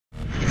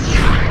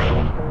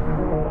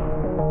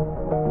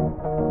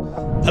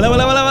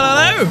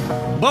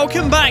Hello!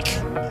 Welcome back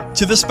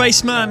to the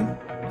Spaceman.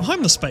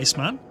 I'm the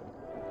Spaceman.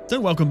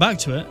 Don't welcome back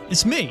to it.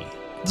 It's me,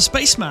 the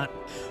Spaceman.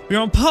 We're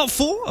on part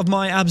 4 of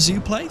my Abzu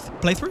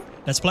playthrough.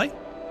 Let's play.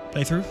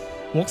 Playthrough.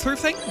 Walkthrough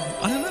thing?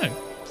 I don't know.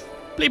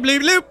 Bleep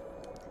bloop bloop.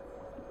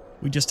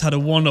 We just had a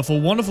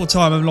wonderful, wonderful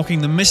time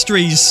unlocking the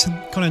mysteries,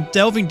 kind of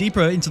delving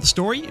deeper into the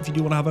story. If you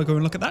do want to have a go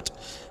and look at that,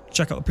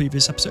 check out the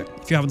previous episode.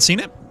 If you haven't seen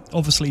it,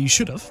 obviously you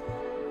should have.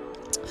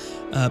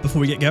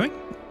 Before we get going,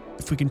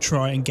 if we can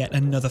try and get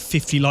another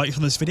 50 likes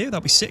on this video,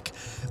 that'd be sick.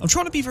 I'm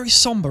trying to be very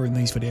somber in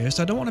these videos.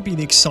 I don't want to be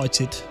the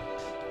excited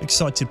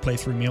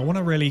playthrough me. I want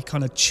to really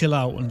kind of chill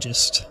out and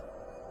just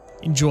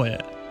enjoy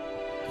it.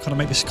 Kind of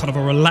make this kind of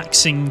a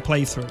relaxing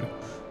playthrough.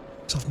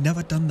 Because I've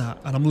never done that,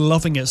 and I'm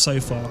loving it so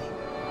far.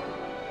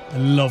 I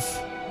love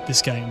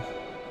this game.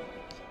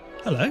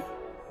 Hello.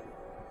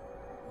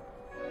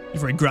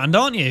 You're very grand,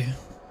 aren't you?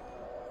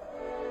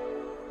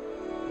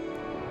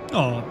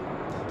 Oh.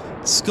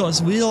 Scott's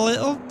wee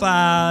little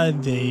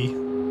baby.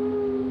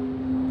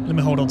 Let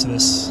me hold on to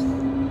this.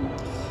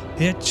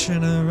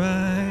 Hitching a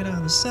ride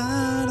on the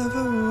side of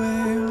a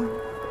whale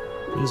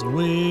is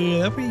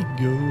where we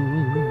go.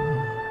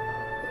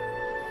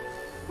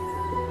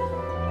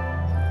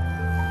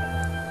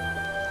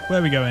 Where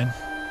are we going?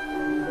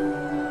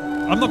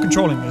 I'm not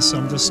controlling this,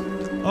 I'm just...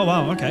 Oh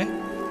wow, okay.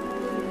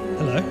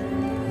 Hello.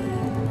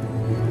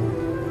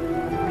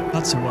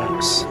 That's a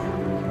works.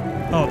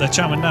 Oh, they're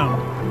chowing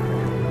down.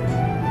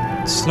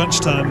 It's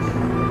lunchtime.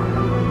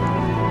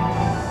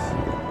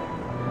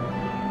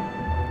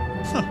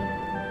 Huh.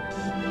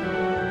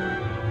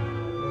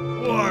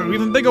 Whoa,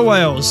 even bigger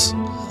whales.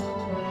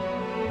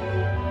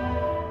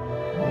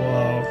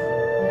 Whoa.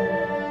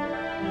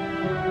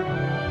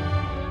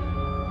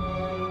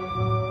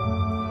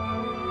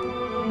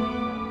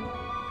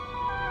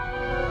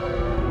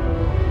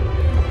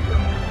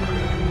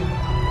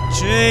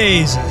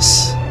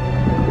 Jesus.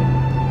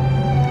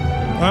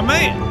 Alright,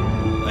 mate.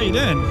 How you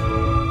doing?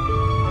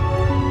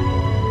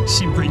 You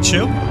seem pretty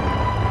chill.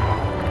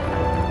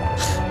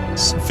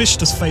 Some fish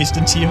just phased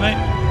into you, mate.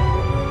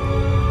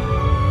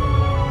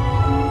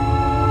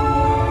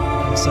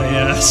 It's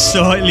a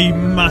slightly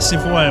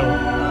massive whale.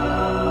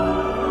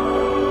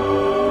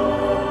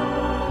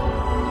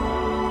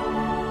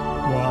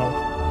 Wow.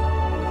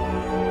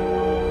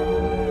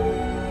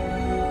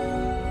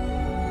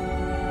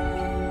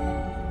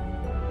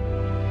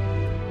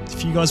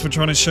 If you guys were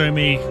trying to show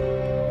me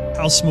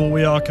how small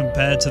we are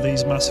compared to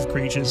these massive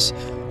creatures,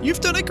 you've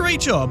done a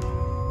great job.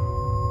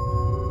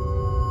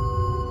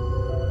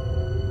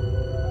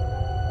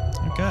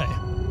 Okay.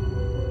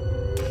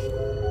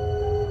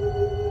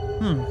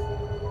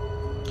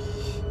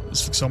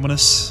 This looks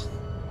ominous.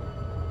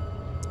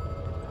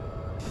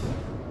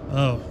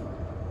 Oh.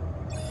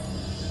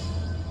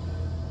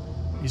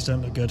 These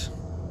don't look good.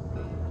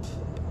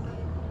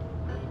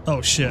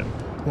 Oh shit.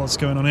 What's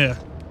going on here?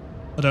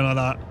 I don't know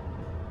that.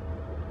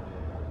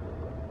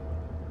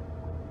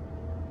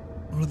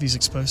 What are these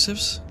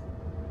explosives?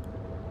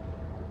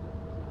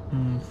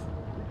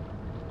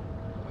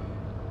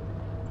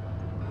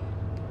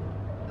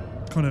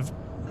 Kind of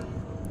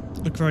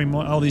look very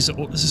much. Oh, this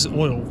is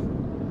oil.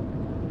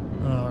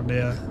 Oh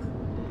dear.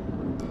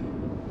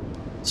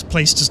 This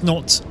place does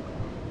not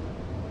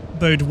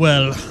bode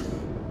well.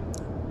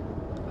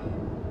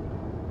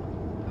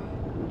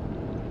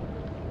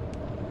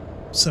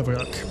 Let's have a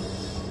look.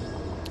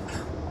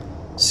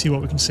 See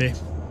what we can see.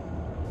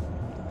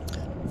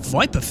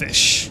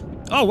 Viperfish.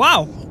 Oh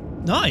wow,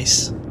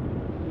 nice.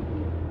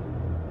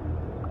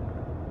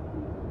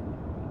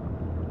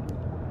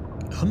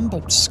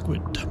 Humboldt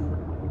squid.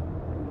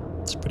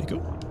 That's pretty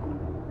cool.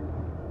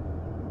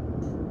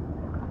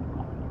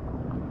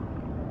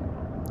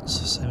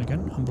 So same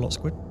again, Humboldt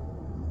squid.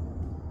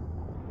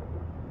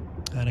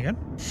 And again.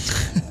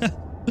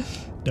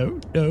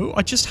 No,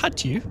 I just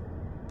had you.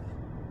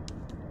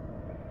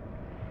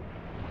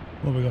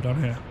 What have we got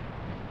down here?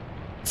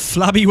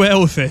 Flabby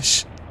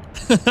whalefish.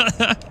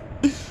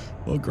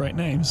 What great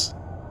names.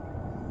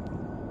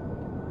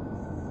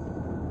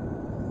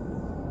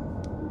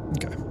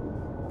 Okay.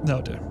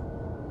 That'll do.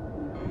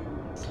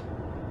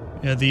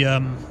 Yeah,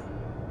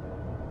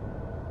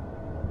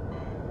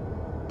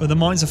 are the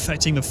mines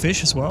affecting the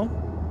fish as well?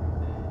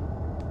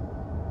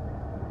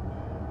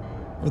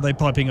 Or are they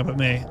piping up at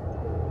me?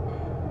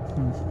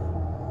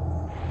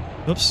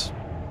 Oops.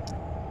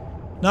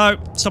 No,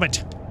 stop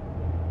it.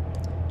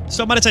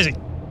 Stop meditating.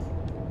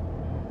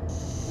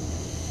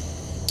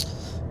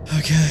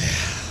 Okay.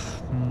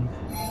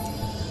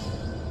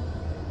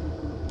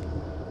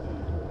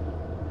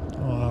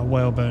 Oh,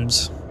 whale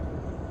bones.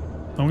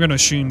 I'm going to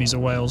assume these are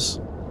whales.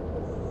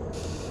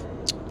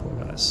 Poor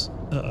guys.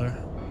 Uh-oh.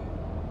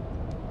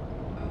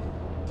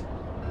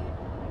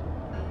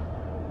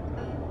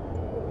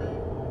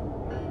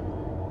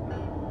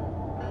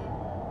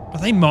 Are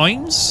they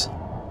mines?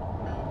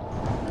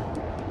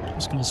 I'm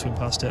just going to swim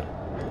past it.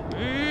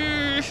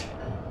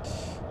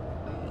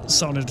 That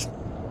sounded a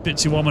bit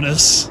too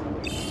ominous.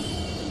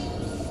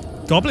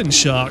 Goblin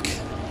shark.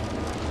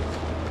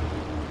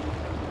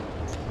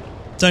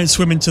 Don't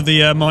swim into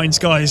the mines,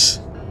 guys.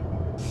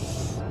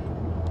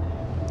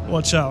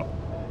 Watch out.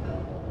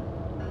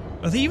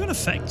 Are they even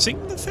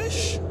affecting the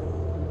fish?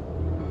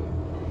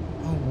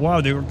 Oh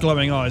wow, they were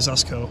glowing eyes,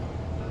 that's cool.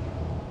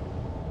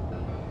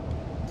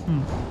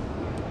 Am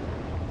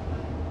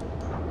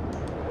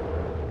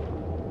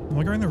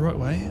I going the right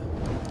way?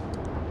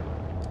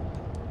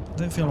 I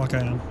don't feel like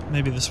I am.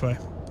 Maybe this way.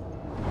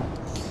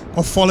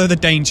 Or follow the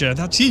danger.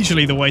 That's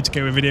usually the way to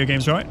go with video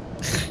games, right?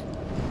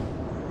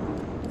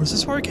 Or is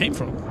this where I came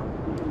from?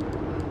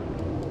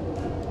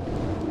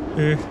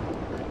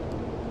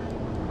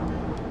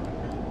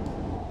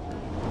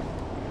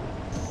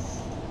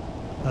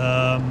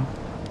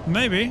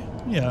 Maybe.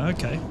 Yeah,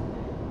 okay.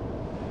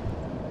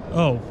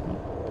 Oh.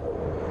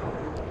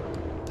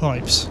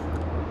 Pipes.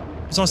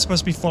 Was I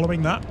supposed to be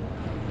following that?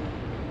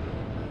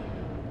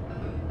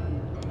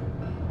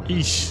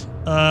 Eesh.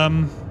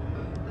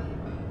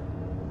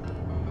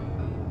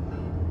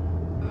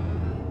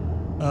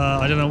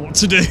 I don't know what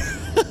to do.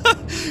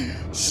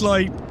 Just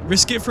like,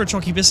 risk it for a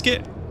chalky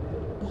biscuit?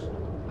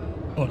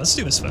 Oh, let's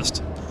do this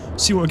first.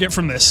 See what we get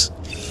from this.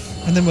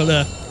 And then we'll,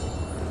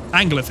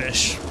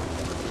 anglerfish.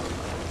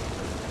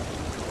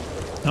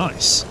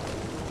 Nice.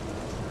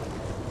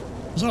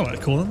 As I like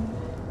to call them,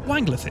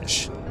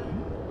 wanglerfish.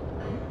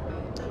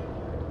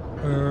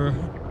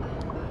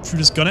 Should we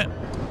just gun it?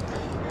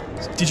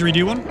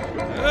 Didgeridoo one?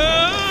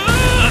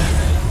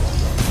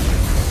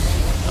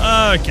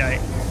 Okay.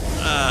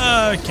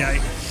 Okay.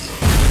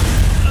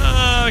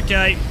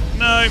 Okay.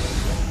 No.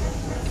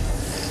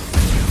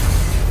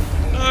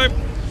 No.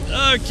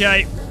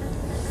 Okay.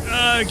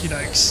 Okie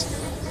dokes.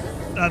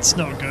 That's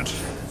not good.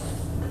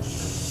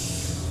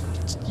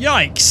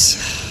 Yikes.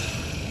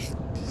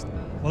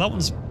 Well, that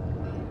one's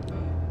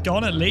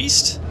gone at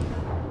least.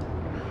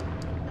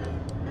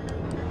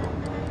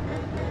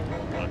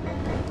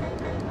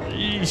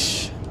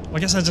 Eesh. I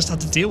guess I just had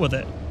to deal with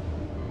it.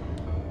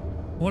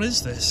 What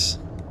is this?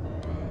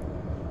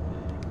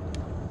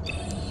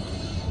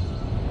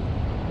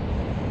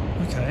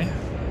 Okay.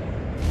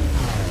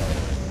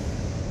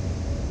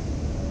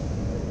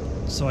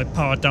 So I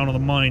powered down on the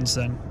mines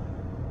then.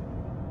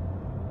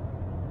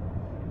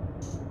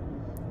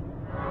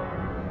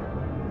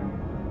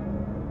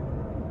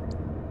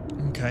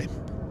 Okay.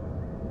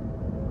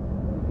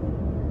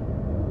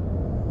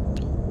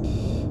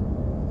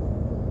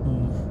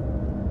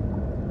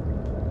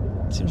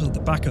 Seems like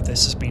the back of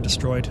this has been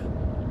destroyed.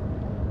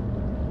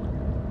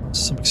 To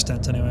some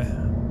extent, anyway.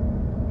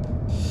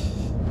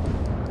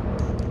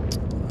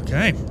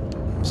 Okay.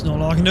 There's not a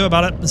lot I can do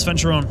about it. Let's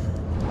venture on.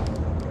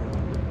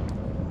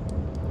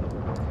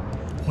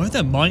 Why are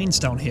there mines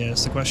down here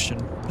is the question.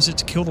 Is it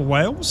to kill the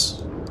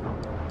whales?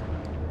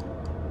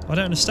 I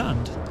don't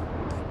understand.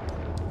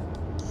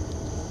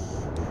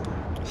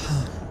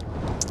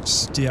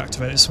 Let's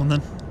deactivate this one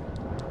then.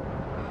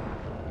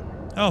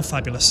 Oh,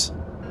 fabulous.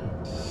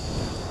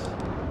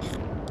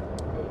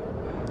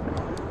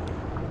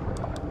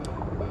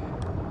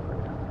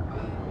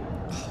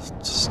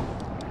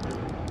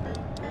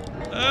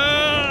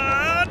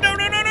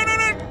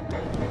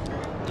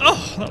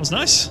 That was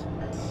nice.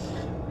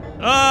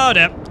 Oh,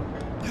 damn.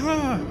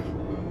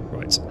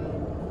 Right.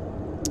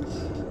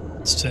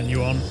 Let's turn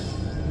you on.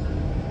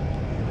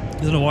 I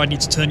don't know why I need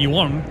to turn you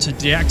on to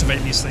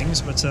deactivate these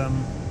things, but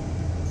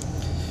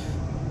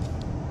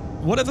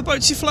whatever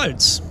boats you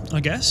floats, I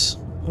guess.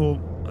 Or,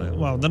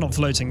 well, they're not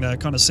floating, they're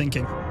kind of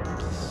sinking.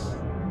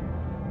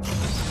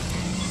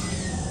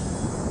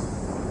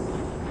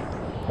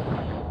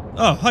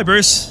 Oh, hi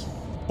Bruce.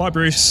 Bye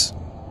Bruce.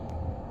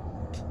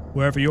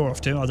 Wherever you're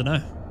off to, I don't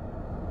know.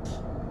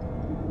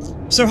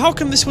 So how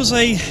come this was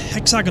a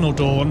hexagonal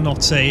door and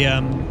not a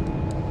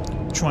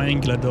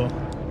triangular door?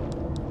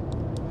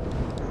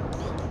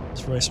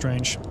 It's very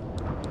strange.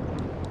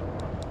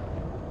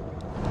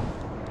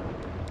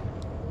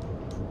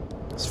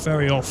 It's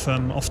very off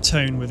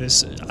tone with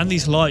this, and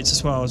these lights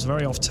as well. It's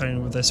very off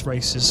tone with this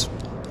race's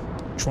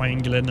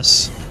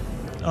triangularness.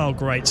 Oh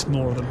great,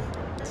 more of them.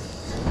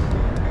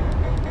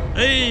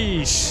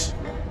 Eesh!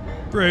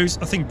 Bruce,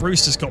 I think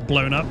Bruce just got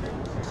blown up.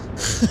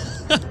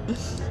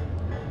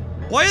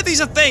 Why are these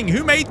a thing?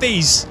 Who made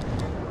these?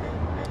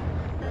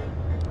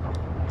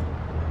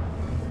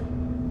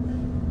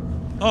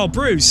 Oh,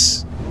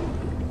 Bruce.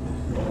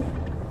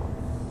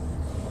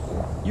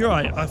 You're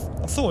right. I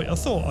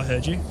thought I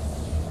heard you.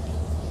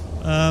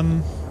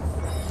 Come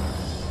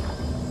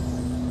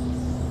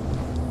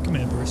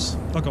here, Bruce.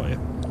 I got you.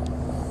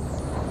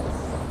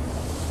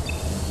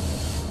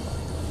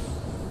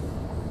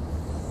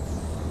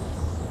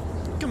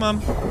 Come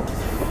on.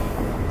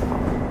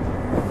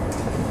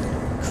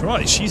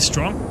 Christ, she's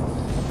strong.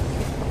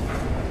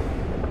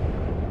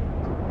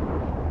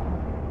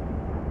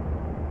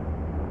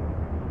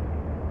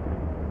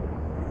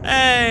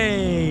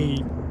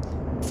 Hey!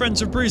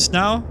 Friends of Bruce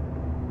now.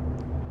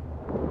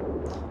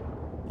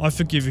 I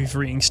forgive you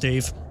for eating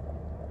Steve.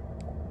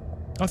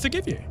 I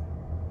forgive you.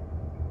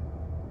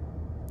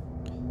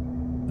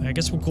 I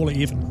guess we'll call it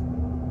even.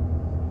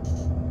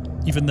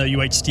 Even though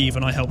you ate Steve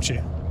and I helped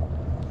you.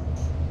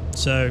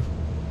 So,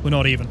 We're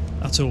not even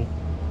at all.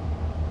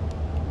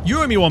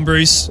 You owe me one,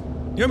 Bruce.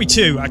 You owe me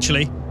two,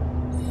 actually.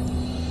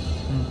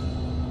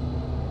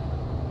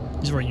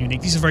 These are very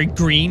unique. These are very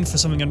green for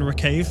something under a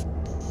cave.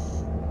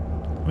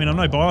 I mean, I'm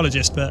no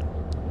biologist, but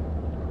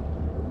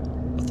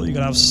I thought you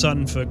gotta have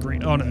sun for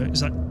green. Oh no, is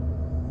that?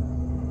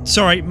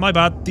 Sorry, my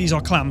bad. These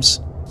are clams.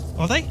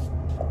 Are they?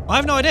 I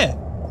have no idea.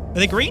 Are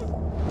they green?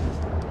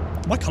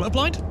 Am I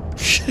colorblind?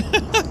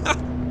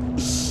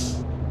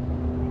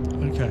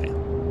 Okay.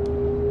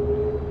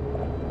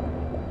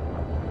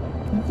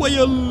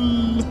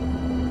 Whale!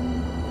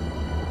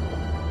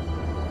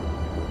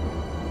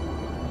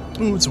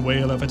 Oh, it's a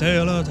whale of a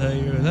tail, I'll tell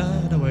you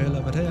that. A whale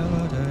of a tail,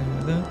 I'll tell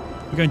you that.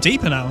 We're going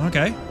deeper now,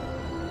 okay.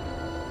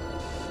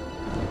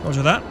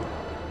 Roger that.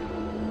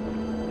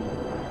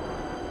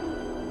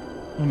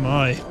 Oh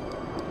my.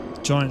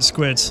 Giant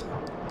squids.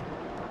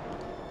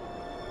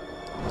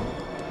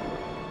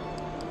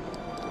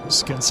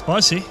 It's getting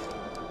spicy.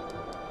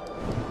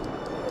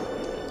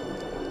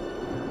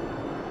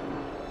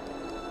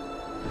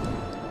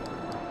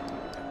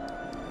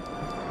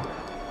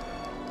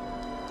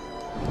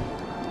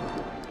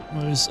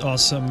 Those are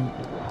some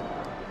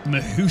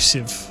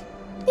mahusive.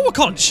 Oh, a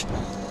conch!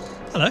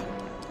 Hello.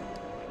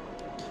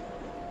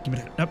 Give me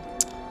that. Nope.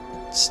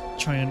 Let's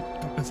try and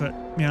go with it.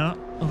 Yeah.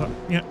 Over.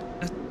 Yeah.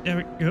 There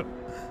we go.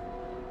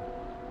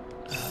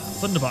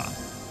 Wunderbar.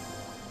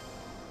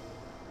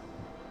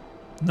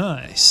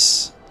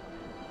 Nice.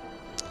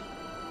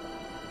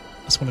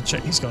 I just want to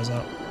check these guys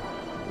out.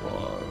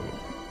 Whoa.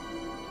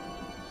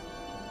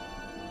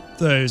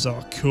 Those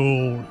are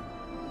cool.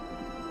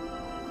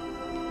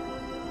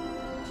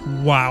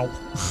 Wow.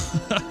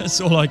 That's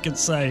all I can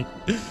say.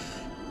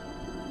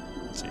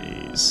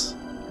 Jeez.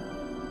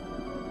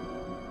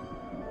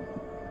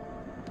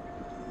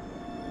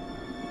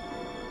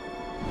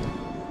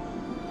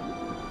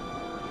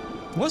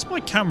 Why's my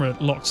camera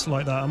locked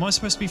like that? Am I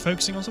supposed to be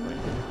focusing on something?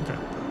 Okay.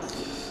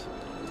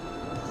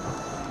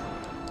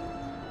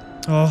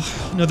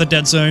 Oh, another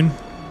dead zone.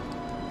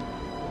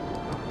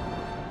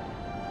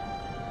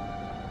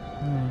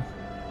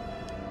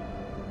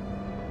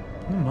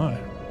 Oh my.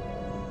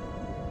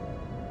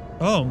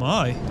 Oh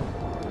my.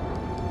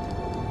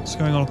 What's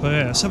going on up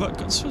here? So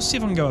let's see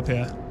if I can go up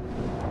here.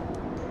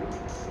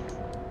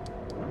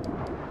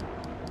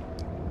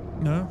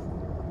 No?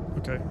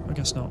 Okay, I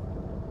guess not.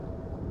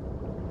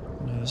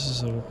 No, this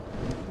is all...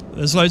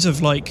 There's loads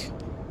of, like,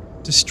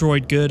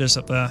 destroyed girders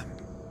up there.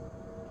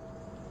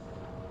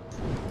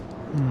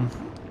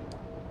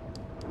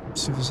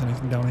 Let's see if there's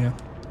anything down here.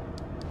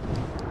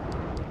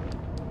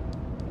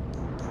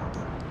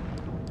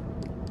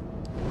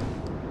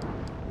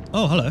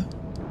 Oh, hello.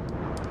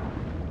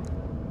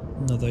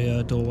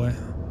 Another doorway.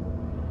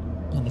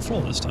 On the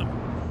floor this time.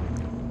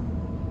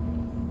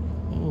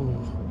 Oh.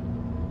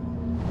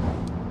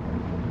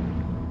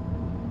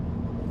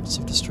 Lots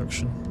of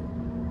destruction.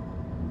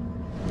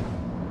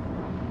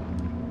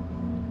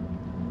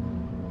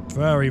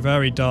 Very,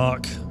 very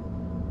dark.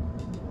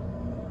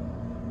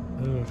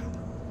 Ooh.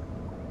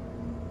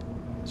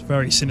 It's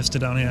very sinister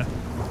down here.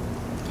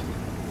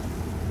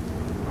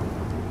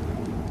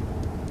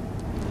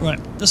 Right,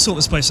 let's sort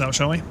this place out,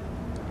 shall we?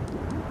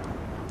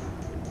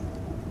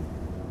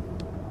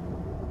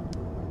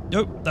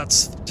 Nope,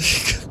 that's...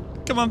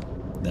 Come on.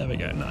 There we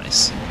go,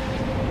 nice.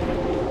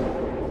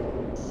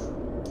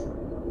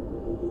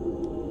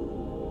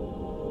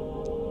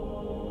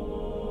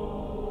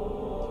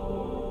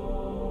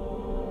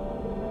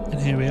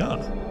 And here we are.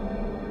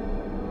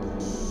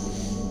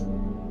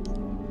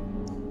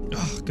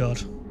 Oh,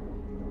 God.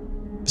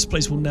 This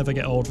place will never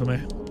get old for me.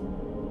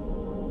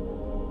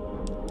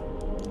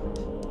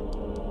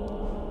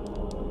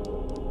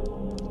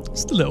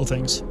 It's the little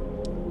things.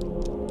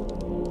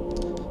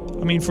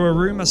 I mean, for a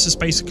room, that's just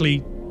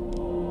basically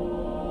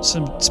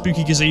some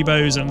spooky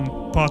gazebos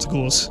and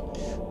particles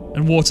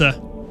and water.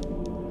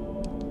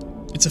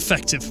 It's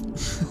effective.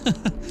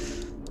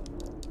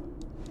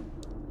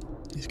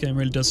 This game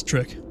really does the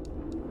trick.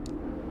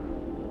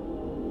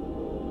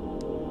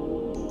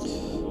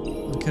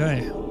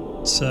 Okay,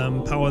 let's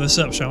power this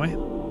up, shall we?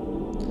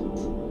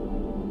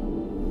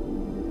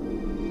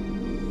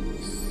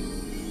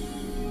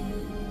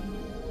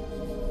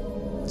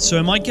 So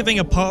am I giving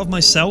a part of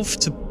myself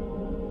to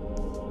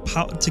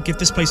give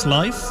this place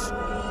life?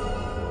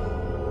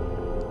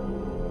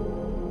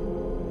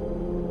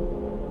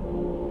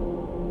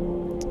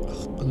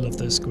 Oh, I love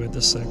those squid,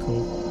 they're so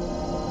cool.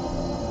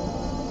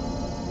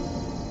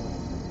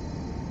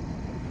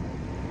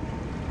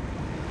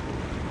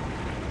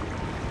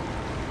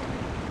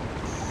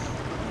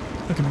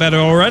 Looking better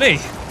already.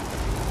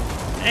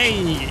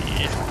 Hey!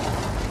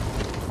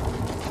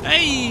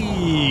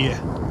 Hey!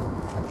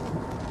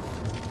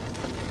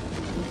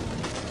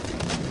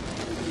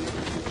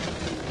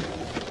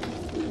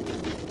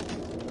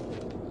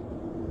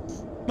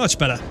 Much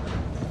better.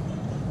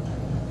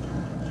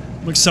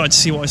 I'm excited to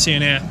see what I see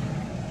in here.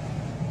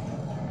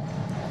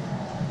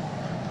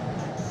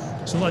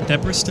 Is all that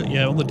debris still?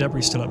 Yeah, all the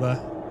debris still up there.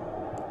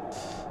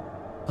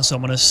 That's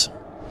ominous.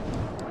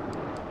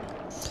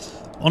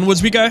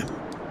 Onwards we go.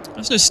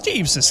 There's no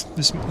Steves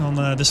on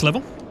this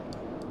level.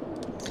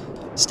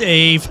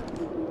 Steve!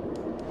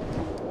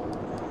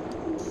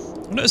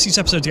 I notice these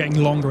episodes are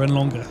getting longer and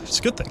longer. It's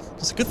a good thing.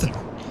 It's a good thing.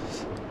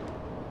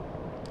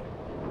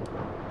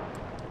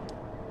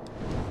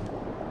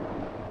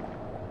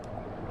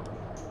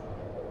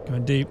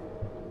 Going deep.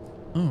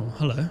 Oh,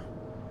 hello.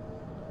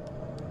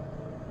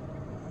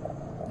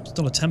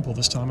 Still a temple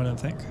this time, I don't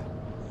think.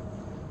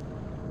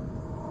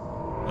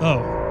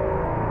 Oh.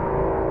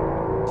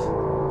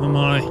 Oh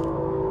my.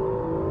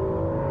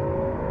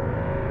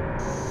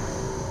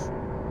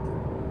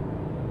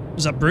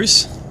 Was that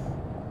Bruce?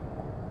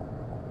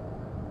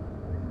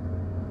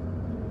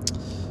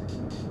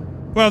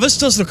 Well, this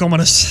does look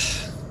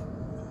ominous.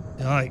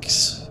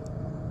 Yikes.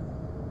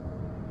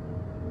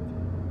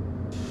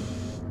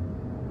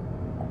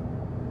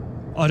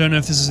 I don't know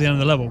if this is the end of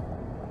the level.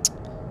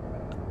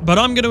 But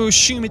I'm going to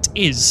assume it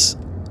is.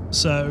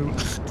 So...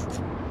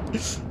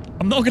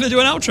 I'm not going to do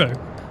an outro.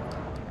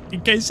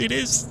 In case it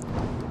is.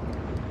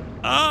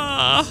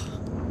 Ah!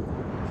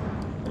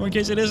 Or in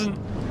case it isn't.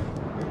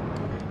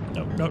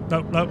 No, no,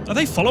 no, no. Are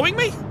they following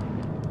me?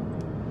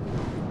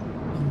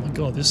 Oh my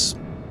god, this...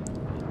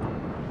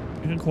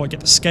 I didn't quite get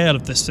the scale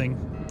of this thing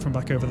from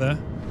back over there.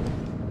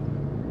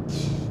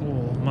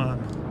 Oh, man.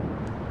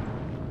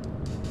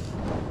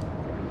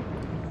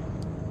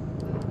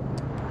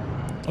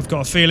 I've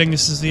got a feeling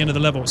this is the end of the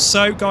level.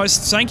 So, guys,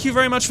 thank you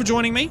very much for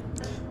joining me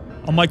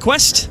on my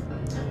quest.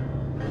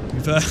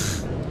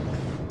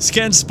 It's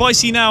getting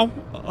spicy now.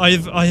 I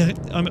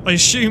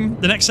assume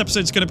the next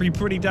episode's going to be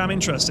pretty damn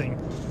interesting.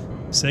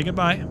 Say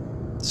goodbye,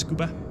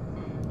 Scuba.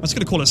 I'm just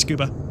going to call it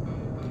Scuba.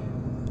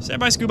 Say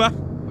bye, Scuba.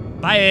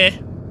 Bye.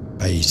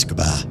 Bye,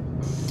 Scuba.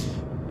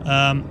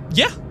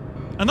 Yeah.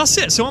 And that's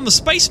it. So I'm the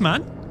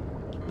Spaceman.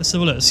 Let's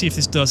have a look. See if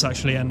this does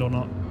actually end or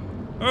not.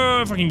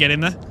 Oh, if I can get in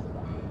there.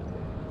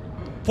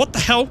 What the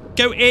hell?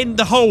 Go in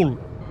the hole.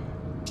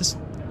 Just...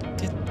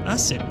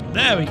 That's it.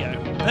 There we go.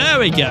 There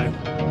we go.